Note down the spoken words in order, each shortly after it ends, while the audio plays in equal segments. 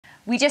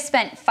We just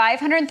spent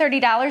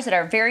 $530 at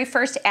our very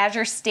first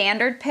Azure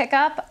Standard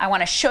pickup. I want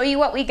to show you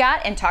what we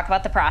got and talk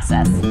about the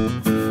process.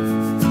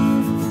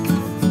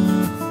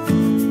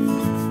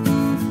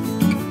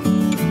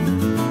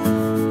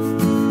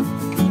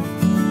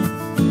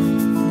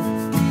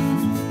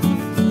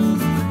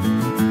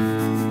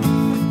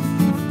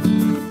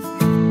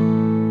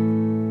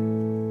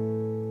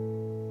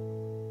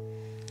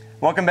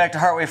 Welcome back to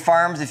Heartway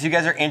Farms. If you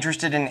guys are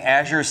interested in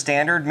Azure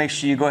Standard, make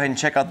sure you go ahead and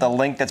check out the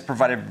link that's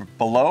provided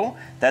below.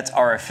 That's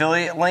our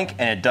affiliate link,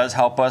 and it does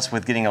help us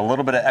with getting a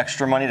little bit of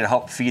extra money to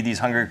help feed these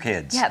hungry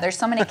kids. Yeah, there's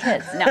so many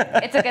kids. No,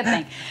 it's a good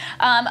thing.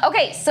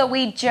 Okay, so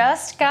we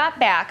just got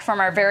back from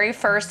our very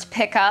first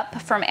pickup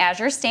from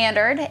Azure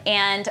Standard,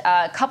 and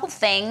a couple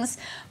things.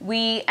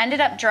 We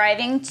ended up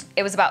driving,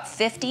 it was about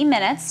 50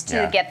 minutes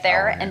to get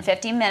there and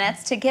 50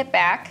 minutes to get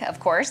back, of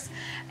course.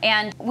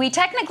 And we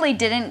technically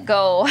didn't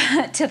go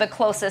to the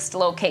closest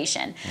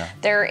location. No.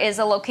 There is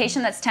a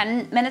location that's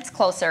 10 minutes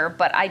closer,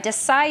 but I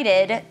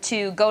decided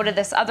to go to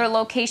this other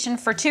location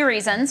for two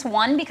reasons.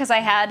 One, because I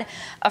had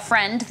a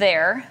friend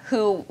there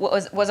who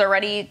was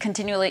already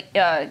continually,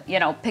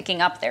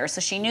 picking up there.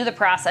 So she knew the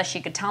process, she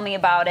could tell me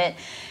about it.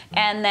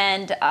 And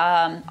then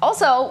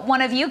also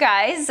one of you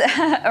guys,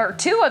 or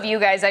two of you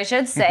guys, I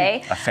should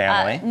say, a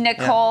family,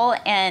 Nicole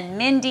and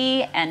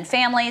Mindy and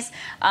families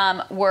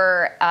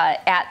were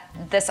at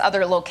this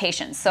other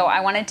location. So I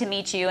wanted to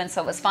meet you, and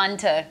so it was fun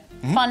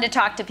to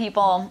talk to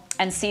people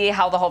and see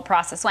how the whole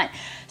process went.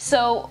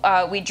 So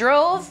we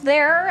drove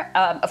there.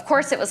 Of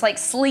course, it was like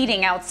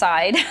sleeting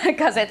outside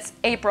because it's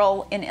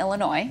April in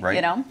Illinois,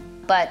 you know.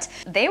 But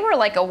they were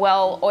like a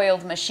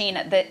well-oiled machine,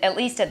 at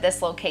least at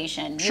this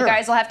location. Sure. You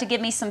guys will have to give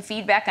me some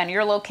feedback on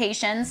your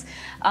locations.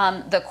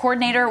 The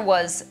coordinator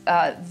was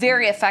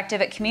very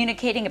effective at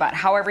communicating about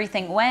how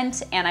everything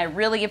went, and I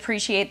really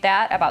appreciate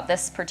that about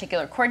this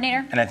particular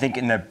coordinator. And I think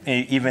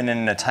even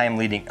in the time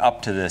leading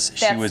up to this,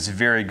 she was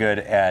very good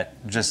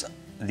at just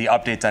the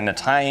updates on the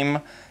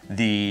time,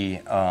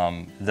 the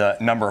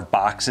number of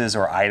boxes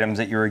or items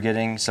that you were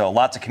getting. So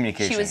lots of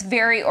communication. She was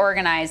very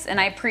organized, and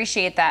I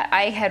appreciate that.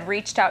 I had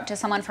reached out to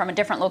someone from a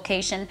different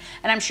location,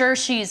 and I'm sure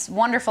she's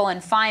wonderful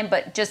and fine,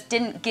 but just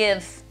didn't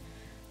give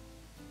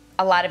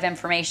a lot of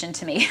information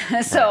to me.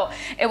 So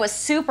it was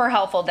super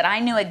helpful that I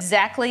knew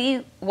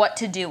exactly what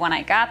to do when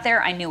I got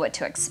there. I knew what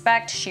to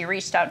expect. She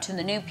reached out to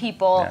the new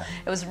people.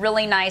 It was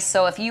really nice.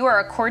 So if you are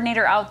a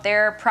coordinator out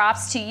there,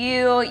 props to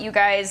you. You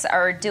guys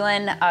are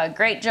doing a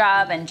great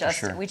job, and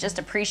we just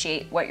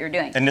appreciate what you're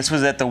doing. And this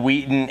was at the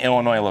Wheaton,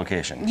 Illinois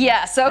location.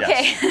 Yes,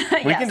 okay.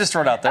 Yes. We can just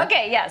throw it out there.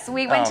 Okay, yes,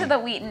 we went to the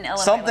Wheaton,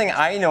 Illinois Something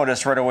location. I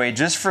noticed right away,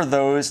 just for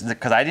those,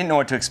 because I didn't know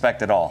what to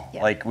expect at all.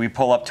 Like, we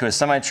pull up to a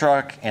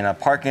semi-truck in a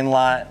parking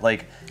lot, like,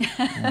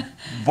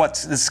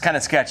 this is kind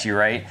of sketchy,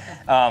 right?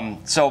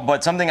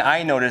 But something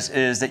I noticed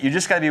is that you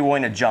just got to be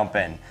willing to jump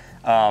in.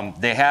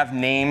 They have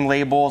name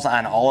labels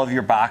on all of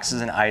your boxes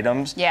and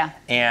items. Yeah.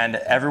 And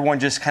everyone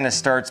just kind of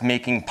starts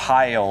making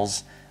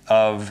piles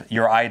of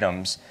your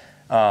items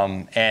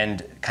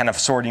and kind of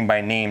sorting by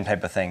name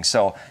type of thing.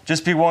 So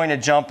just be willing to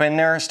jump in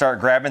there,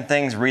 start grabbing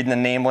things, reading the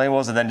name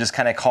labels, and then just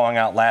kind of calling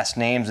out last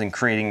names and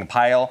creating a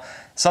pile.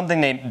 Something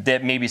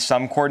that maybe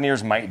some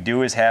coordinators might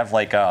do is have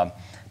like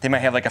they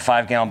might have like a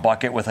 5-gallon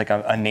bucket with like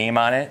a name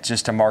on it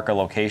just to mark a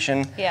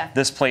location. Yeah.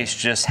 This place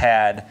just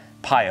had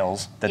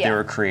piles that they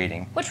were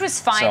creating. Which was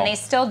fine. So, they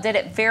still did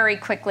it very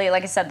quickly.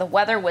 Like I said, the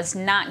weather was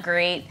not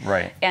great.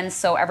 Right. And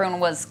so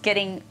everyone was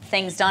getting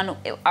things done.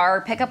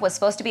 Our pickup was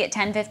supposed to be at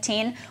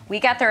 10:15.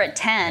 We got there at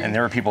 10. And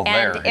there were people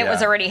there. And it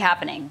was already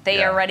happening.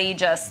 They already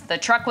the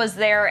truck was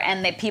there,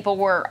 and the people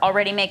were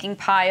already making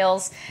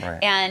piles. Right.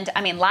 And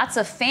I mean, lots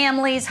of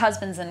families,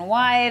 husbands and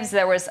wives.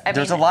 There's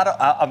a lot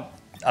of,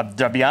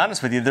 to be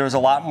honest with you, there was a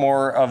lot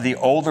more of the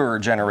older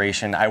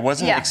generation. I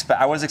was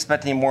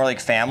expecting more like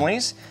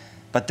families,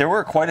 but there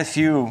were quite a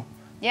few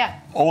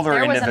older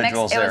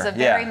individuals there. It was a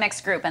very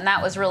mixed group, and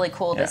that was really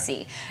cool to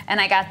see.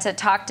 And I got to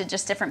talk to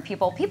just different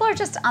people. People are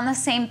just on the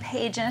same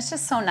page, and it's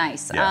just so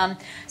nice. Yeah.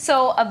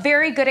 So a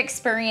very good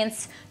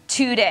experience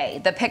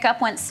today. The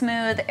pickup went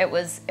smooth. It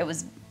was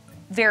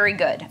very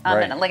good.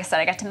 And like I said,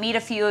 I got to meet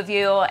a few of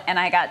you, and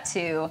I got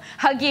to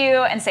hug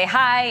you and say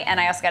hi, and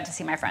I also got to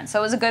see my friends. So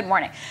it was a good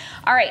morning.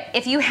 All right,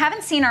 if you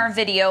haven't seen our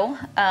video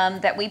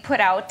that we put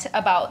out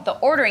about the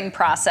ordering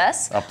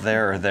process. Up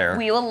there or there.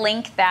 We will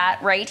link that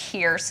right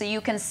here so you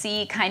can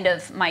see kind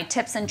of my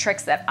tips and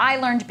tricks that I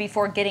learned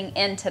before getting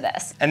into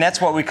this. And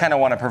that's what we kind of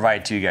want to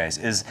provide to you guys,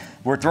 is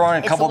we're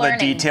throwing a couple of the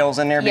details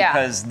in there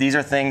because these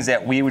are things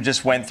that we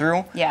just went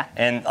through. Yeah.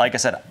 And like I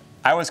said,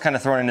 I was kind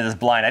of thrown into this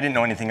blind. I didn't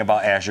know anything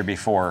about Azure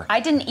before.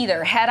 I didn't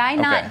either. Had I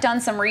not done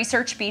some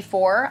research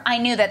before, I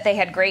knew that they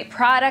had great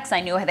products.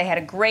 I knew they had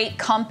a great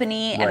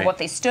company and what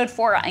they stood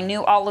for. I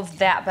knew all of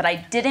that, but I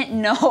didn't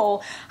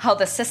know how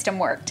the system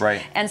worked.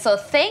 Right. And so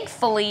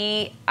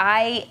thankfully,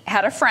 I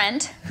had a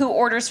friend who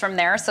orders from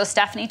there. So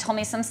Stephanie told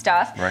me some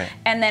stuff. Right.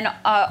 And then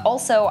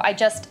also I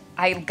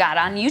got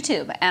on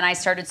YouTube and I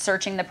started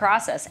searching the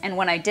process. And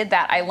when I did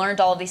that, I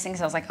learned all of these things.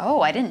 I was like,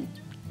 oh, I didn't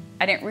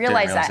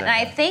realize that. And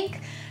I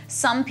think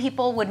Some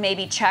people would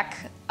maybe check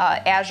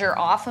Azure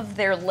off of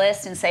their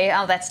list and say,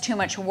 oh, that's too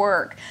much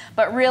work.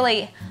 But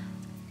really,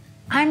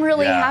 I'm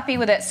really happy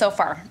with it so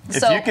far.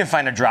 If you can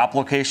find a drop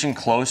location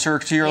closer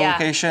to your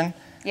location,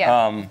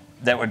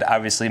 that would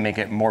obviously make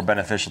it more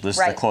beneficial just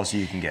the closer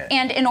you can get.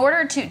 And in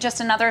order to,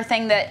 just another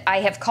thing that I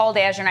have called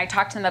Azure, and I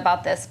talked to them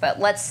about this, but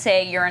let's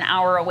say you're an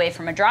hour away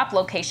from a drop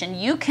location,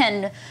 you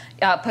can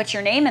put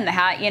your name in the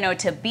hat,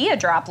 to be a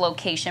drop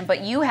location,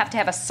 but you have to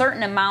have a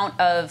certain amount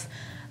of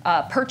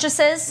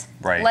purchases.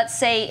 Right. Let's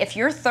say if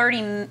you're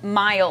 30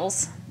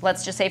 miles,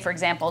 let's just say, for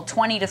example,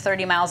 20 to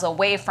 30 miles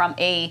away from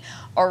a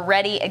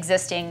already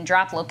existing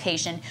drop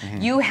location,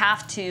 you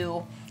have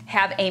to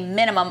have a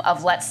minimum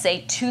of, let's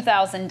say,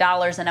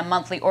 $2,000 in a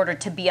monthly order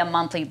to be a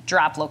monthly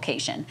drop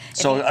location.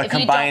 So a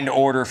combined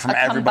order from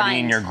everybody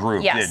in your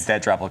group,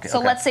 that drop location. So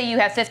let's say you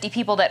have 50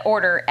 people that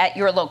order at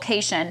your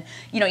location,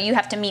 you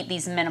have to meet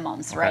these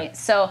minimums, right?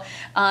 So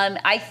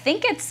I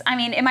think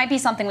it might be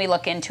something we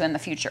look into in the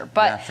future.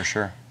 But yeah, for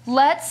sure.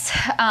 Let's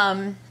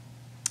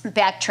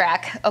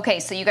backtrack. Okay,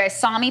 so you guys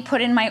saw me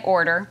put in my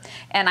order,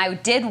 and I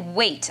did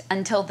wait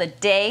until the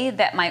day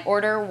that my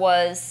order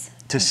was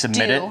to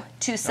submit it?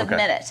 To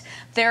submit it.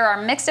 There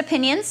are mixed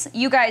opinions.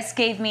 You guys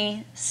gave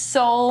me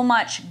so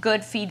much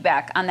good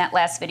feedback on that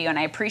last video, and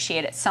I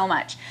appreciate it so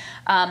much.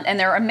 And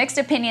there are mixed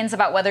opinions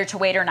about whether to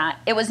wait or not.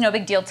 It was no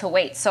big deal to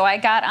wait. So I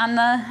got on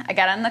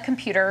the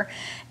computer,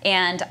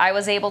 and I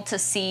was able to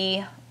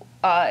see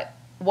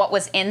what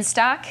was in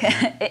stock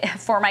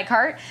for my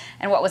cart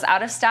and what was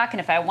out of stock, and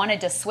if I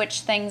wanted to switch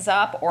things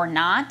up or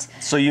not.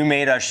 So you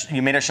made a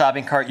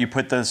shopping cart. You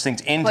put those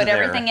things into there. Put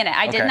everything in it.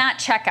 I did not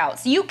check out.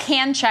 So you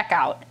can check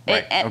out,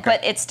 but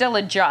it still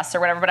adjusts or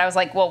whatever. But I was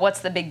like, well, what's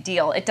the big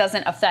deal? It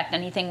doesn't affect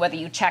anything whether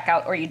you check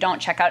out or you don't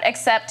check out,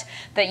 except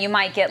that you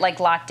might get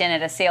locked in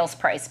at a sales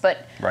price.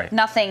 But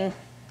nothing.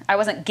 I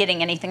wasn't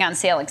getting anything on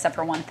sale except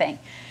for one thing.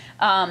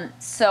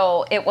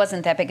 So it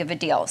wasn't that big of a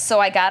deal. So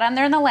I got on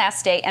there on the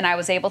last day, and I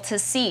was able to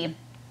see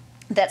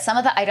that some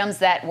of the items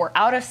that were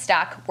out of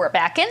stock were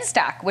back in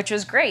stock, which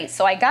was great.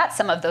 So I got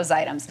some of those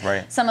items.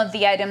 Some of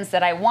the items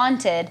that I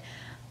wanted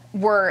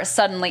were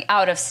suddenly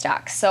out of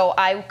stock. So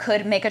I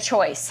could make a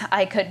choice.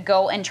 I could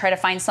go and try to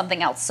find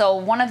something else. So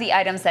one of the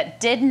items that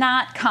did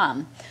not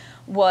come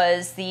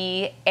was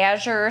the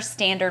Azure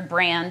Standard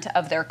brand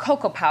of their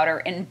cocoa powder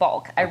in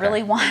bulk. I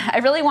really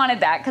wanted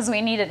that because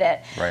we needed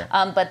it.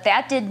 But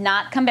that did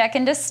not come back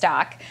into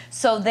stock.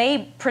 So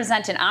they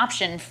present an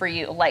option for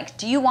you. Like,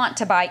 do you want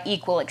to buy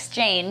equal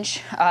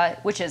exchange,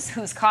 which is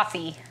whose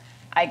coffee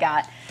I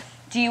got?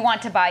 Do you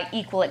want to buy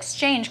equal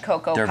exchange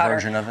cocoa powder? Their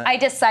version of it? I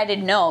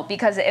decided no,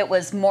 because it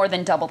was more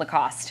than double the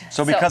cost.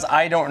 So because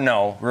I don't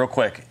know, real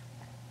quick,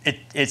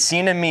 it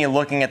seemed to me,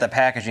 looking at the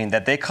packaging,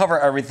 that they cover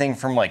everything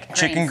from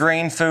chicken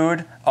grain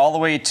food all the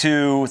way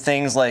to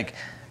things like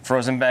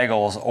frozen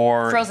bagels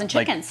or frozen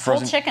chickens,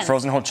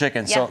 frozen whole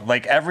chickens. So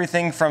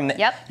everything from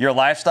your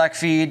livestock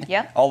feed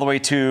all the way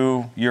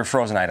to your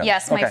frozen items.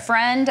 Yes, my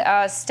friend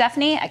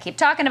Stephanie, I keep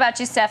talking about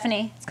you,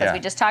 Stephanie, because we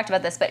just talked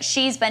about this, but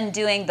she's been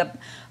doing the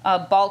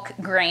bulk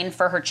grain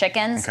for her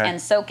chickens and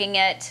soaking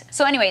it.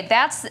 So anyway,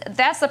 that's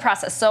the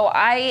process. So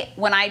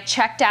when I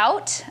checked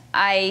out,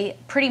 I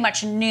pretty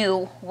much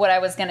knew what I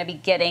was going to be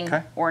getting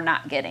or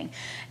not getting.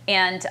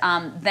 And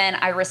then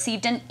I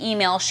received an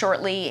email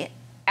shortly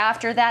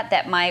after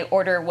that my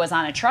order was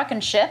on a truck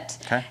and shipped,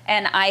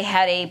 and I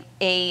had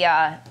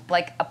a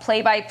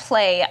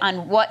play-by-play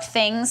on what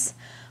things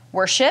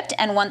were shipped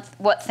and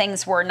what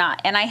things were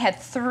not. And I had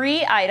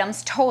 3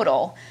 items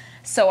total,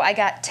 so I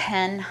got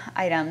 10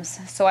 items.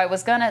 So I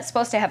was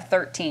supposed to have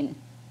 13.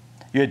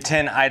 You had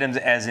 10 items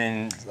as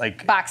in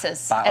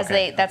boxes,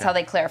 that's how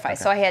they clarify.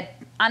 So I had,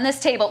 on this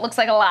table, it looks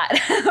like a lot,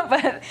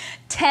 but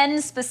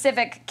 10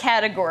 specific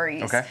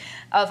categories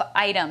of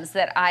items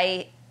that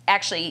I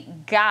actually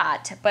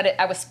got, but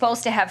I was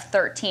supposed to have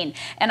 13.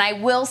 And I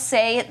will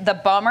say the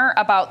bummer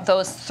about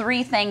those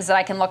 3 things that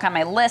I can look on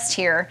my list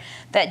here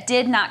that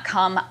did not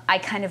come, I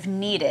kind of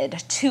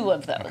needed 2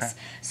 of those.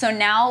 So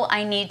now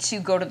I need to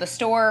go to the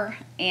store,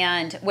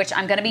 and which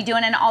I'm going to be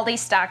doing an Aldi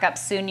stock up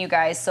soon, you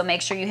guys. So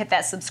make sure you hit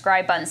that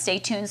subscribe button. Stay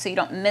tuned so you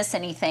don't miss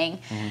anything.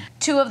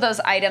 2 of those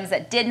items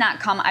that did not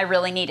come, I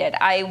really needed.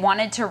 I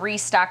wanted to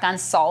restock on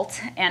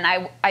salt, and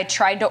I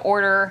tried to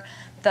order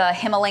the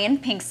Himalayan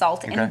pink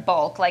salt in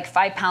bulk,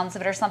 5 pounds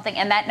of it or something,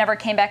 and that never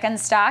came back in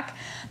stock.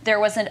 There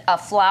was a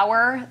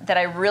flour that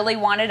I really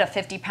wanted, a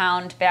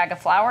 50-pound bag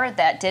of flour,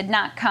 that did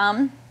not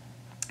come.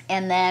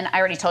 And then I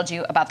already told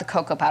you about the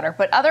cocoa powder,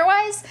 but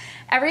otherwise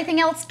everything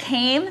else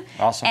came.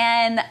 Awesome.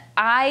 And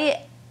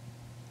I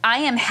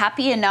am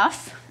happy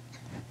enough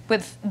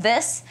with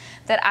this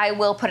that I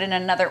will put in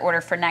another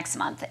order for next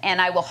month, and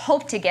I will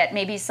hope to get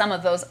maybe some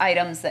of those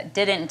items that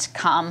didn't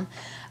come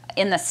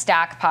in the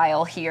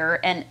stockpile here,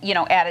 and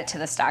add it to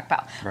the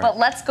stockpile. But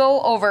let's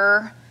go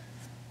over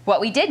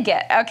what we did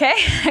get, okay?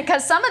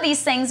 Because some of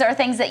these things are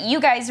things that you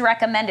guys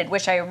recommended,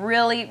 which I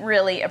really,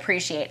 really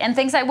appreciate, and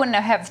things I wouldn't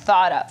have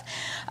thought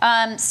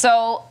of.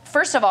 So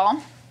first of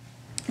all,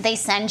 They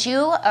send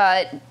you,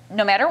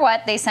 no matter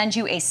what, they send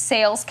you a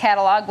sales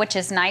catalog, which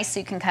is nice, so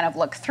you can kind of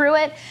look through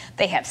it.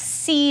 They have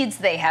seeds,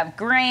 they have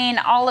grain,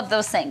 all of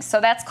those things.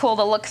 So that's cool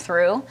to look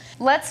through.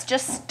 Let's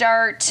just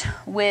start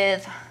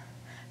with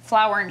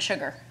flour and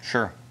sugar.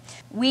 Sure.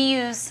 We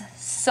use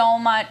so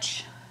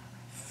much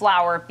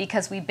flour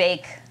because we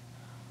bake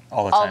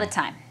all the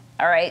time.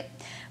 All right.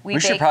 We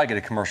should probably get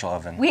a commercial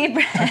oven. We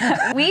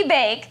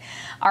bake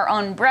our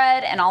own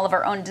bread and all of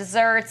our own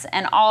desserts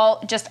and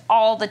just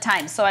all the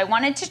time. So I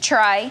wanted to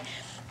try.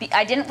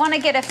 I didn't want to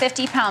get a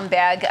 50-pound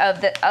bag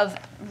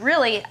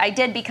really, I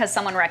did because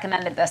someone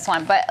recommended this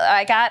one, but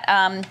I got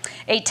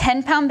a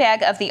 10-pound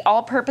bag of the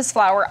all-purpose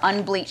flour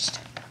unbleached.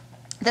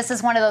 This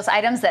is one of those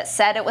items that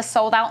said it was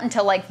sold out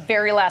until like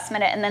very last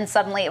minute, and then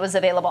suddenly it was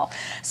available.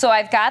 So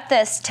I've got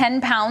this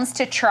 10 pounds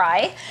to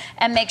try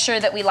and make sure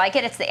that we like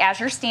it. It's the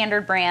Azure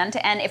Standard brand,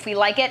 and if we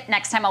like it,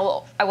 next time I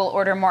will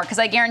order more, because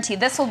I guarantee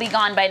this will be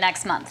gone by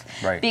next month.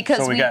 Right. Because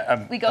so we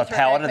got we go a through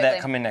pallet it of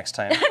that coming next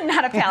time.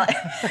 Not a pallet.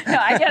 No,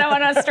 I don't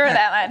want to store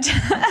that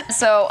much.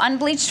 So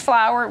unbleached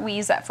flour, we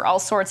use that for all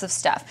sorts of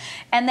stuff.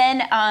 And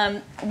then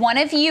one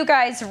of you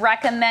guys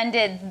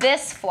recommended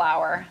this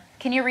flour.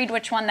 Can you read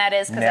which one that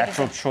is?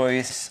 Natural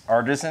Choice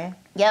Artisan.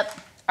 Yep.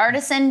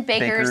 Artisan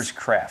Baker's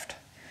Craft.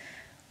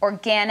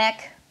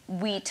 Organic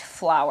wheat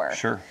flour.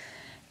 Sure.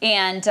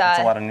 And that's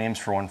a lot of names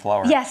for one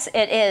flour. Yes,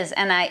 it is.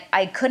 And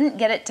I couldn't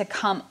get it to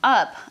come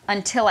up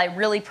until I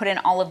really put in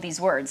all of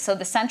these words. So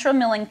the Central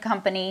Milling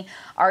Company,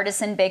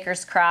 Artisan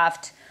Baker's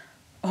Craft,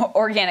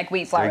 organic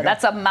wheat flour.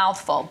 That's a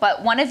mouthful.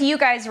 But one of you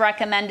guys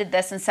recommended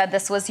this and said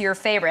this was your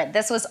favorite.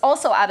 This was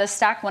also out of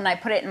stock when I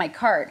put it in my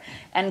cart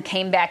and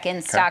came back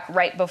in stock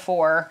right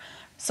before.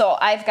 So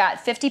I've got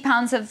 50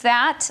 pounds of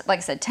that, like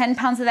I said, 10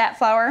 pounds of that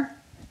flour.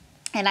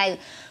 And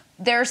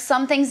there's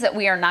some things that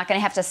we are not going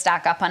to have to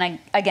stock up on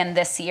again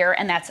this year,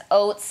 and that's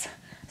oats,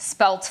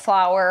 spelt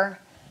flour,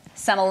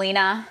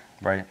 semolina.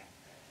 Right.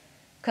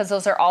 Because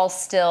those are all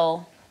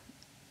still,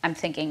 I'm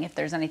thinking if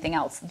there's anything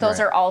else. Those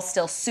are all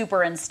still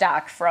super in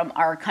stock from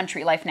our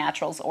Country Life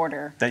Naturals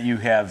order. That you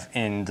have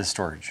in the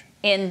storage.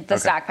 In the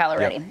stockpile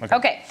already. Yep.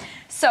 Okay,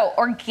 so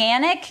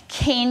organic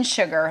cane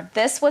sugar.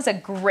 This was a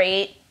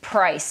great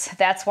price.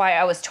 That's why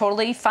I was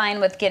totally fine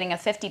with getting a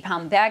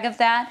 50-pound bag of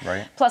that.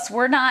 Right. Plus,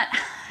 we're not,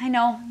 I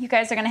know you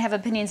guys are going to have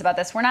opinions about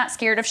this. We're not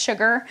scared of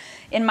sugar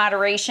in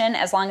moderation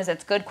as long as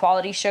it's good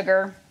quality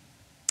sugar.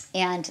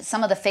 And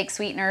some of the fake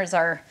sweeteners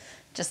are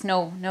just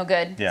no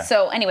good. Yeah.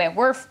 So anyway,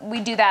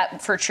 we do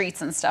that for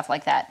treats and stuff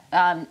like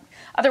that.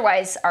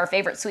 Otherwise, our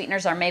favorite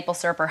sweeteners are maple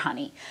syrup or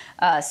honey.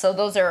 So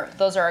those are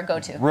our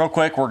go-to. Real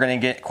quick, we're going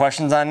to get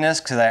questions on this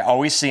because I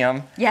always see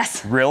them.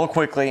 Yes. Real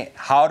quickly,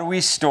 how do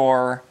we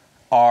store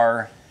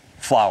our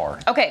flour?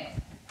 Okay.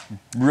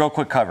 Real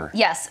quick cover.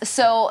 Yes.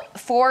 So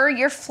for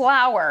your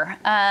flour,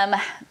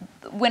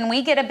 when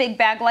we get a big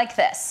bag like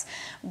this,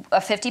 a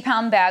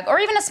 50-pound bag, or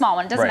even a small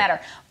one, doesn't matter.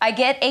 I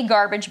get a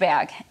garbage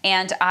bag,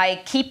 and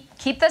I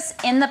keep this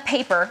in the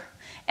paper,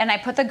 and I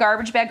put the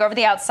garbage bag over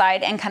the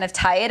outside and kind of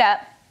tie it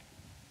up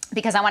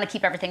because I want to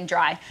keep everything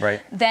dry.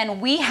 Right.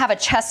 Then we have a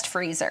chest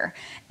freezer,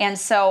 and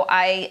so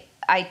I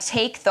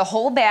take the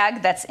whole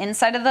bag that's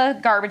inside of the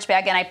garbage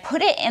bag and I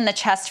put it in the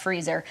chest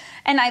freezer,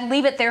 and I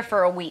leave it there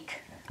for a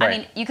week. Right. I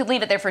mean, you could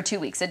leave it there for 2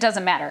 weeks. It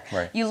doesn't matter.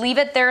 Right. You leave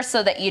it there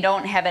so that you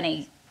don't have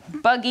any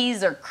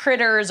buggies or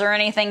critters or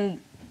anything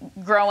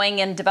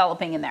growing and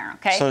developing in there,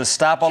 okay? So to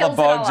stop all the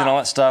bugs and all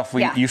that stuff,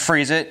 you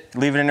freeze it,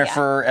 leave it in there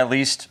for at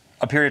least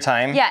a period of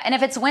time. Yeah, and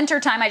if it's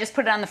winter time, I just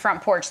put it on the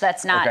front porch.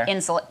 That's not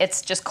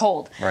it's just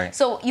cold. Right.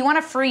 So you want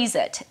to freeze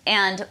it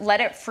and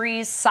let it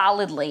freeze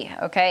solidly,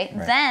 okay?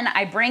 Right. Then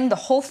I bring the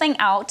whole thing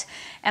out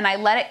and I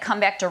let it come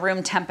back to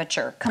room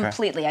temperature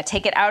completely. I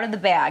take it out of the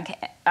bag,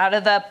 out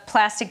of the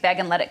plastic bag,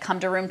 and let it come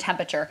to room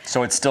temperature.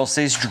 So it still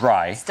stays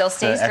dry. Still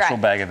stays dry. The actual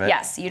bag of it.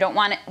 Yes, you don't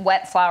want it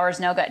wet. Flour is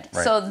no good.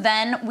 Right. So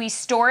then we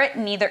store it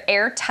in either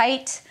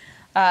airtight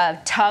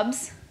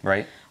tubs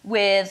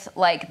with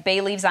like bay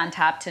leaves on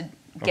top to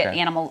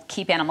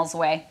keep animals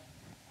away,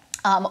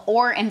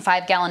 or in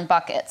 5-gallon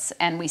buckets,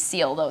 and we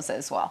seal those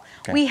as well.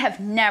 Okay. We have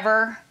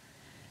never,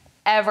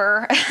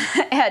 ever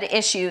had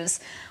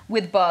issues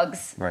with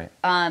bugs,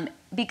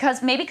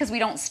 because we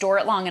don't store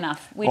it long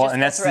enough.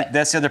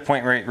 That's the other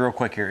point, real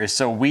quick here is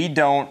so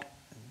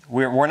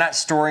we're not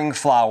storing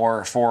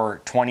flour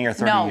for 20 or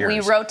 30 years. No, we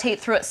rotate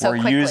through it quickly.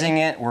 We're using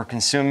it, we're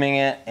consuming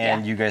it,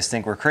 and you guys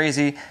think we're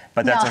crazy,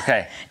 but that's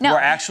okay. No. We're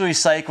actually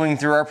cycling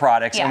through our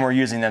products and we're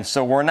using them.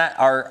 So we're not.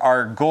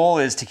 Our goal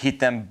is to keep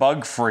them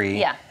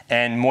bug-free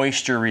and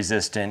moisture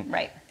resistant.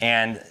 Right.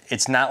 And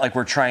it's not like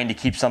we're trying to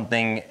keep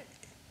something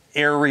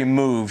air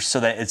removed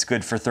so that it's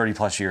good for 30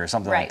 plus years,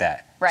 something like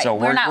that. Right. So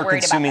we're not worried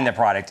consuming about the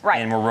product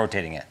and we're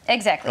rotating it.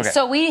 Exactly. Okay.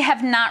 So we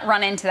have not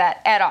run into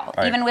that at all.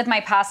 Even with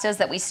my pastas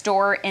that we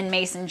store in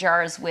mason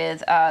jars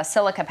with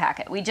silica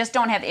packet. We just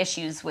don't have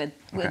issues with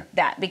with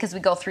that because we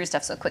go through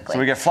stuff so quickly. So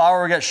we got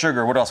flour, we got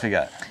sugar. What else we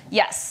got?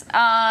 Yes.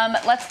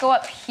 Let's go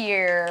up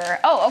here.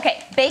 Oh,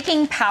 okay.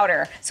 Baking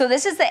powder. So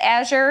this is the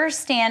Azure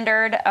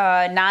Standard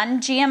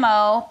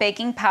non-GMO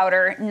baking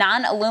powder,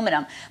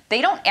 non-aluminum.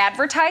 They don't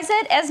advertise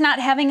it as not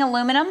having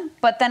aluminum,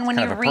 but then when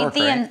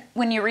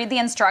you read the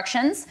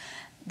instructions,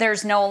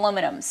 there's no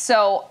aluminum.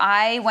 So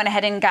I went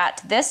ahead and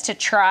got this to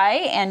try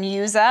and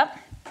use up,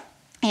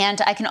 and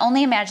I can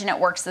only imagine it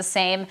works the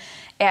same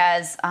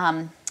as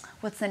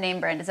what's the name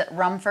brand? Is it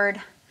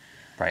Rumford?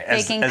 Right,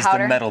 baking as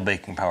powder. the metal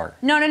baking powder.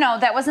 No,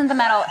 that wasn't the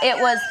metal. It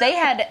was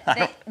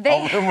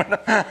aluminum.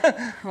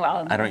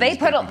 Well, they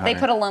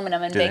put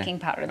aluminum in baking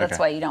powder. That's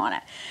why you don't want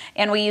it.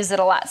 And we use it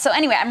a lot. So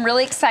anyway, I'm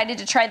really excited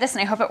to try this,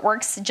 and I hope it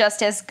works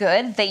just as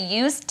good. They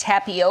use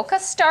tapioca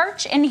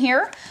starch in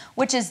here,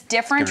 which is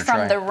different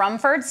from the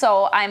Rumford.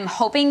 So I'm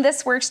hoping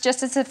this works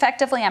just as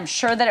effectively. I'm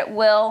sure that it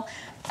will.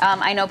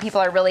 I know people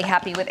are really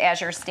happy with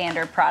Azure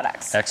Standard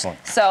products.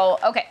 Excellent. So,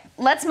 okay,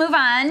 let's move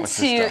on What's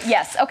to, this stuff?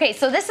 yes, okay,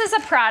 so this is a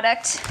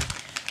product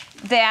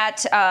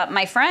that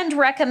my friend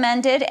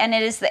recommended, and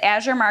it is the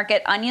Azure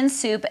Market Onion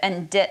Soup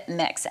and Dip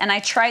Mix. And I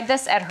tried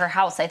this at her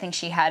house. I think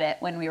she had it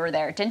when we were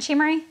there. Didn't she,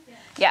 Marie?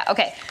 Yeah,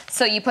 okay.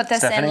 So you put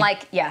this in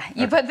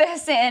put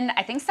this in,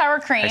 I think, sour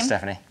cream. Hi,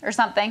 Stephanie. Or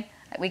something.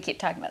 We keep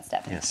talking about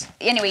Stephanie. Yes.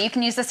 Anyway, you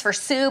can use this for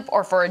soup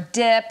or for a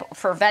dip,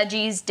 for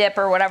veggies, dip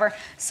or whatever.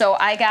 So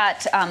I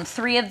got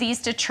 3 of these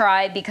to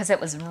try because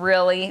it was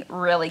really,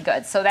 really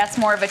good. So that's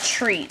more of a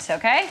treat,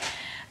 okay?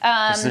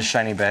 This is a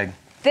shiny bag.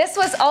 This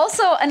was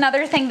also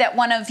another thing that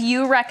one of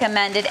you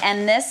recommended,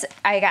 and this,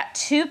 I got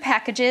 2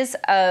 packages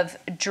of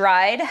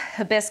dried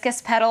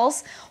hibiscus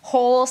petals,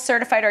 whole,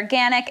 certified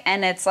organic,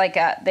 and it's like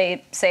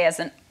they say as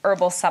an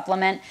herbal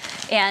supplement.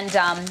 And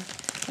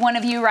one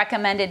of you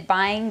recommended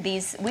buying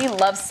these. We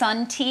love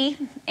sun tea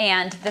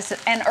and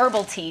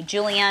herbal tea.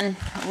 Julianne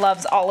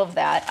loves all of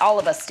that. All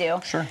of us do.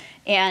 Sure.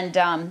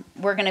 And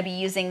we're going to be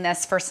using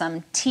this for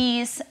some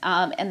teas,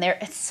 and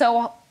it's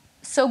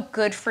so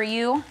good for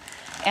you.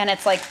 And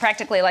it's like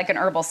practically like an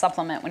herbal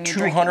supplement when you're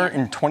drinking it.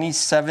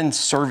 227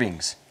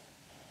 servings.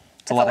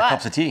 It's a lot of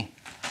cups of tea.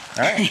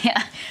 All right.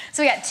 Yeah.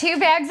 So we got 2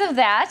 bags of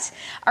that.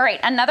 All right.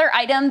 Another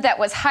item that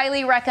was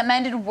highly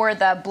recommended were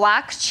the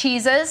block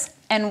cheeses.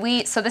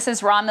 And so this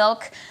is raw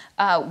milk,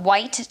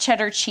 white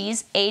cheddar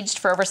cheese aged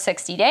for over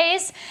 60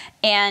 days.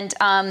 And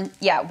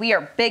yeah, we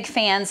are big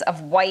fans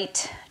of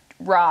white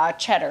raw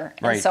cheddar.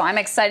 And so I'm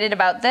excited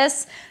about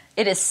this.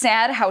 It is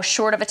sad how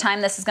short of a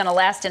time this is going to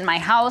last in my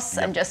house.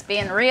 I'm just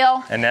being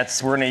real. And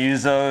we're going to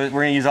use those.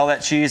 We're going to use all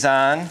that cheese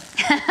on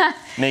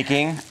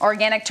making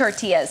organic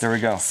tortillas. There we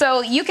go.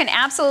 So you can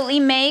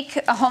absolutely make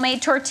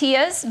homemade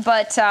tortillas,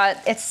 but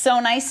it's so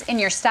nice in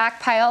your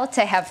stockpile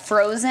to have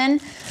frozen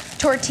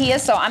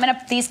tortillas. So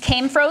these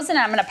came frozen.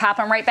 I'm gonna pop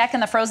them right back in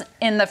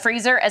the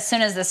freezer as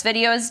soon as this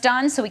video is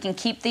done, so we can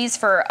keep these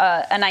for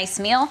a nice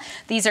meal.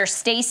 These are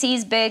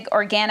Stacy's Big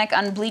Organic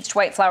Unbleached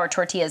White Flour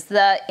Tortillas.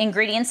 The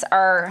ingredients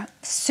are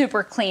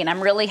super clean.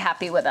 I'm really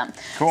happy with them.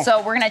 Cool.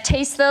 So we're gonna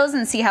taste those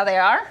and see how they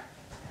are.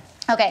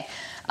 Okay.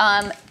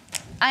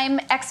 I'm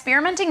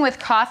experimenting with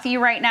coffee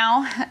right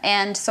now,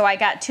 and so I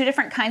got 2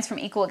 different kinds from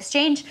Equal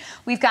Exchange.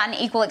 We've gotten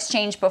Equal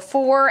Exchange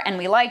before, and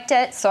we liked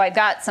it, so I've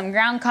got some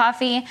ground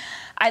coffee.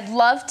 I'd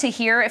love to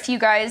hear if you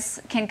guys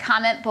can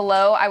comment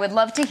below. I would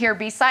love to hear,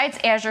 besides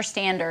Azure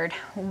Standard,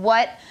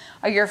 what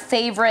are your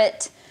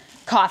favorite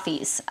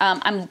coffees?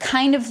 I'm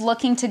kind of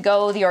looking to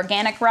go the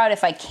organic route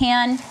if I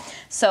can,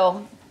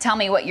 so tell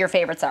me what your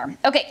favorites are.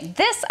 Okay,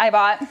 this I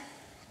bought.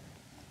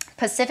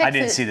 Pacific I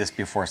didn't see this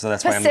before, so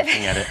that's why I'm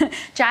looking at it.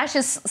 Josh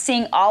is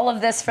seeing all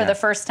of this for the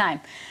first time.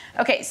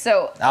 Okay,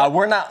 so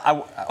we're not.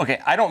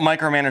 I don't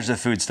micromanage the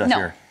food stuff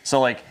here.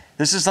 So like,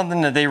 this is something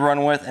that they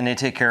run with and they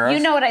take care of. You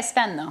know what I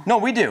spend though. No,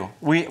 we do.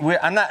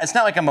 I'm not. It's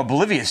not like I'm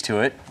oblivious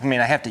to it. I mean,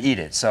 I have to eat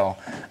it. So,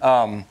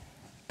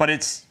 but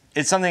it's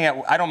something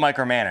that I don't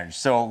micromanage.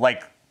 So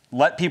like,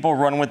 let people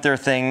run with their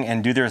thing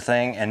and do their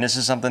thing. And this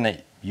is something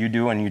that you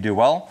do and you do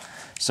well.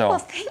 So, well,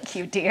 thank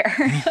you, dear.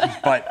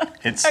 But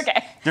it's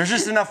okay. There's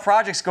just enough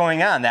projects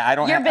going on that I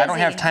don't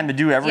have time to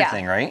do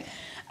everything, right?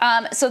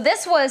 So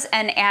this was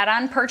an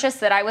add-on purchase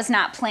that I was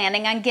not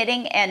planning on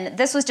getting, and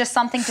this was just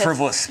something to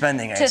frivolous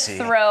spending. I see.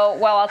 Throw.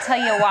 Well, I'll tell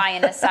you why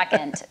in a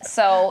second.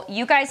 So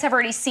you guys have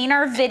already seen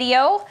our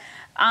video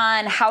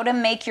on how to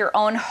make your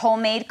own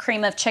homemade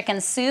cream of chicken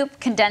soup,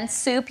 condensed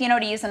soup, to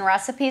use in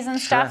recipes and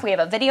stuff. Sure. We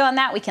have a video on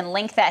that. We can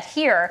link that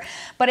here.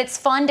 But it's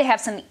fun to have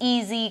some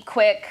easy,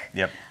 quick.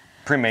 Yep.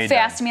 Pre-made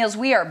fast meals.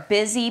 We are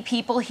busy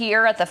people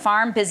here at the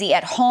farm, busy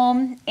at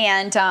home,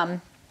 and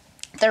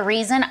the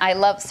reason I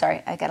love,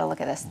 I gotta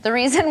look at this. The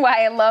reason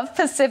why I love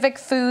Pacific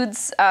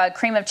Foods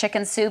cream of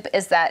chicken soup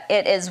is that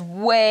it is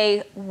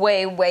way,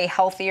 way, way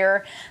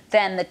healthier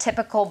than the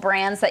typical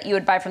brands that you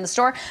would buy from the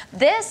store.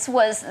 This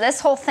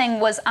whole thing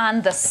was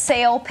on the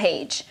sale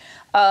page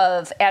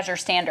of Azure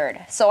Standard.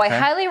 So I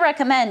highly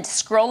recommend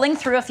scrolling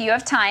through if you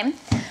have time.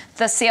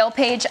 the sale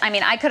page, I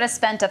mean, I could have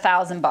spent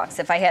 $1,000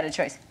 if I had a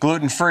choice.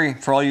 Gluten-free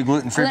for all you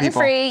gluten-free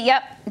people. Gluten-free,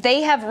 yep.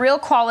 They have real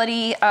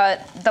quality,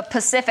 the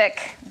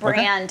Pacific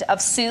brand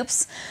of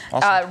soups.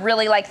 Awesome.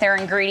 Really like their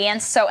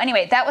ingredients. So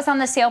anyway, that was on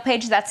the sale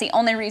page. That's the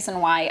only reason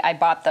why I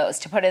bought those,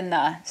 to put in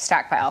the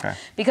stockpile. Okay.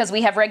 Because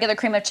we have regular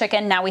cream of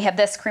chicken, now we have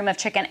this cream of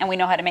chicken, and we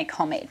know how to make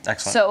homemade.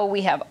 Excellent. So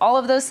we have all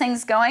of those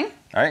things going.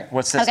 All right,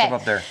 what's this stuff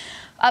up there?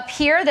 Up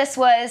here, this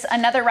was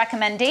another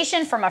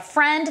recommendation from a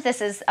friend. This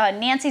is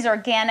Nancy's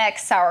Organic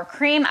Sour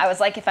Cream. I was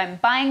like, if I'm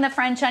buying the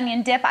French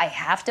onion dip, I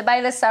have to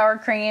buy the sour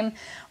cream.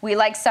 We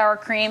like sour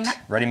cream.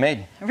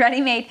 Ready-made.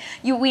 Ready-made.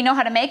 We know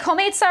how to make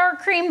homemade sour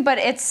cream, but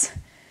it's,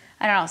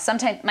 I don't know,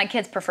 sometimes my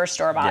kids prefer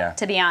store-bought,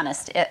 to be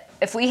honest.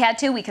 If we had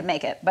to, we could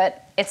make it,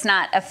 but it's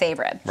not a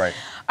favorite. Right.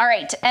 All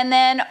right, and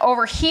then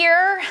over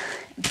here,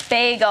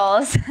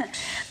 bagels.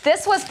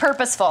 This was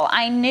purposeful.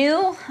 I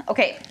knew,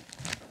 okay,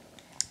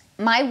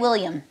 my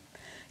William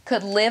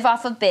could live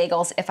off of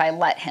bagels if I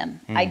let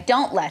him. I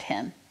don't let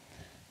him.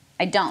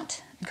 I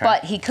don't,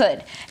 but he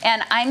could.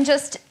 And I'm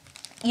just,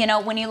 you know,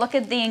 when you look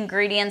at the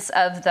ingredients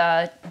of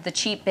the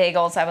cheap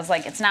bagels, I was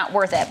like, it's not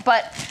worth it.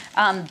 But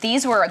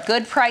these were a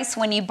good price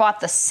when you bought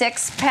the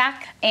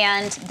 6-pack.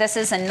 And this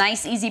is a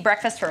nice, easy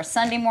breakfast for a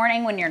Sunday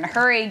morning when you're in a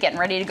hurry, getting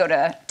ready to go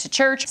to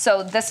church.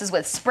 So this is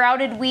with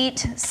sprouted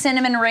wheat,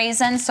 cinnamon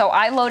raisins. So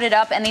I loaded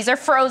up, and these are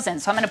frozen.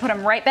 So I'm gonna put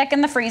them right back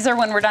in the freezer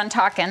when we're done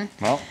talking.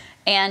 Well.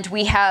 And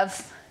we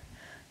have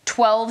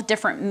 12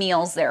 different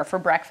meals there for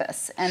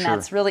breakfast. And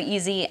that's really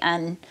easy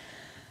and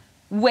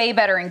way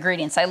better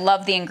ingredients. I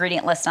love the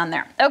ingredient list on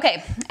there.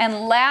 Okay,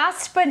 and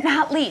last but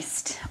not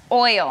least,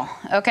 oil,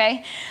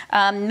 okay?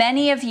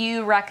 Many of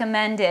you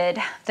recommended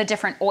the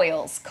different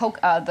oils,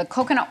 the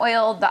coconut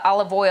oil, the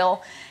olive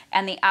oil,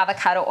 and the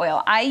avocado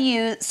oil.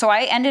 So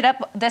I ended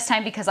up this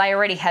time, because I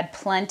already had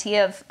plenty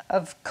of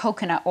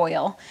coconut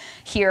oil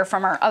here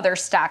from our other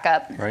stock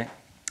up. Right.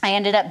 I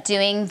ended up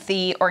doing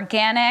the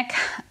organic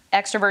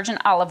extra virgin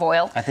olive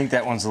oil. I think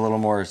that one's a little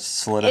more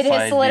solidified.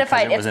 It is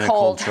solidified. It's cold. in a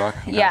cold truck.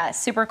 Okay. Yeah,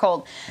 super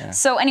cold. Yeah.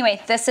 So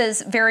anyway, this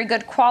is very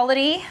good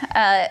quality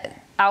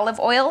olive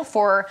oil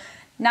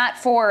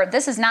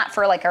this is not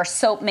for like our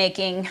soap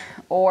making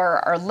or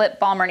our lip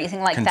balm or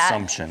anything like that.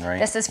 Consumption, right?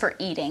 This is for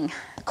eating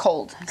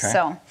cold. Okay.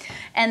 So,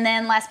 and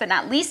then last but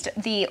not least,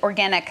 the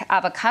organic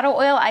avocado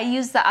oil. I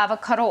use the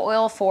avocado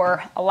oil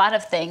for a lot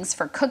of things,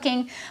 for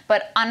cooking,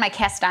 but on my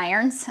cast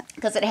irons,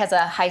 because it has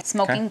a high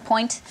smoking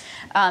point.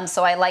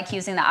 So I like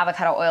using the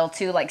avocado oil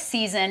to like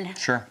season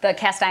the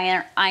cast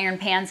iron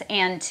pans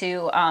and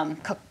to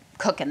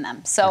cook in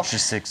them. So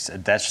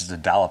that's just a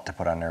dollop to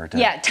put on there.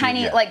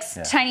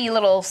 Tiny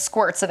little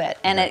squirts of it,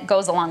 and it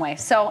goes a long way.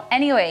 So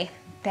anyway,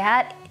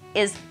 that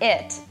is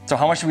it. So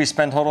how much did we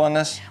spend total on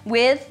this?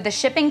 With the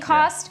shipping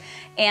cost,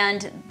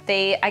 and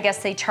I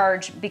guess they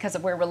charge, because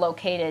of where we're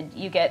located,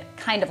 you get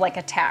kind of like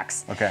a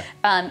tax. Okay.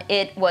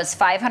 It was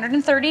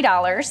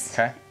 $530.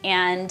 Okay.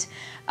 And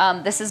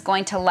this is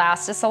going to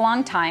last us a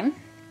long time.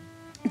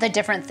 The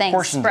different things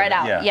Portions spread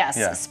out.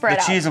 Spread out.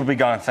 The cheese will be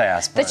gone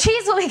fast. The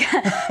cheese will be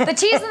gone. The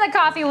cheese and the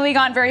coffee will be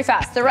gone very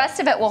fast. The rest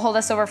of it will hold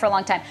us over for a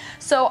long time.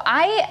 So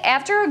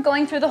after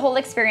going through the whole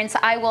experience,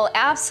 I will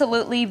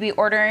absolutely be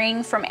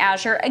ordering from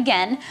Azure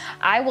again.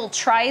 I will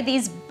try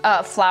these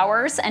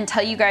flours and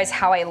tell you guys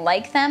how I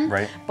like them.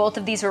 Right. Both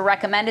of these were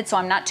recommended, so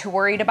I'm not too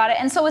worried about it.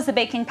 And so was the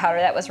baking powder,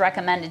 that was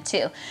recommended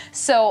too.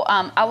 So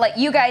I'll let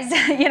you guys,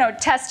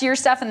 test your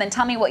stuff and then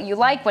tell me what you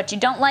like, what you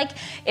don't like.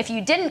 If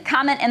you didn't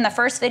comment in the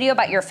first video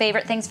about your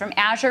favorite things from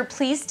Azure,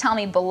 please tell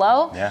me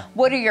below. Yeah.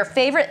 What are your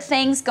favorite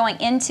things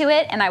going into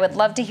it? And I would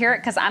love to hear it,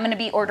 because I'm going to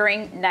be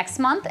ordering next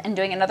month and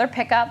doing another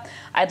pickup.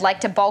 I'd like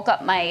to bulk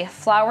up my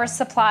flour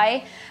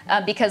supply,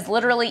 because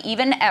literally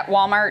even at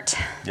Walmart,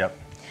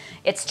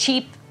 it's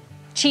cheap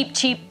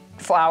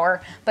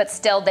flour, but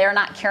still they're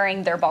not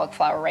carrying their bulk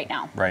flour right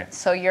now. Right.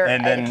 So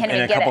and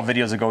then a couple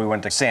videos ago we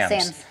went to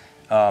Sam's.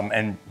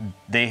 And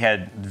they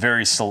had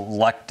very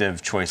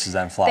selective choices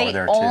on flour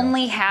there too. They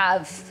only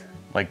have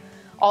like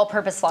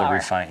all-purpose flour. The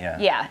refined,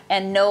 Yeah,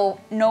 and no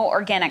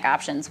organic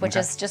options, which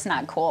is just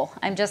not cool.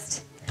 I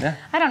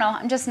don't know,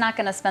 I'm just not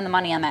gonna spend the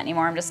money on that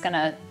anymore. I'm just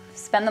gonna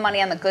spend the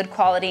money on the good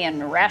quality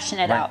and ration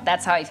it out.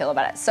 That's how I feel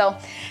about it. So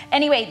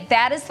anyway,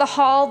 that is the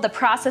haul. The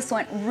process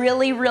went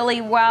really,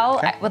 really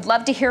well. I would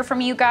love to hear from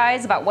you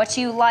guys about what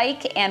you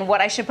like and what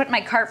I should put in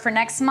my cart for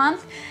next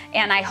month.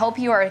 And I hope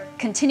you are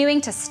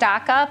continuing to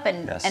stock up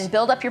and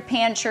build up your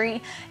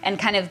pantry and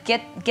kind of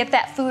get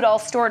that food all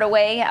stored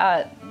away.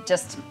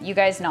 Just, you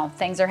guys know,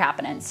 things are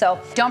happening. So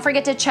don't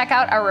forget to check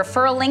out our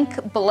referral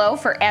link below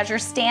for Azure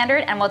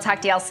Standard, and we'll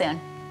talk to y'all soon.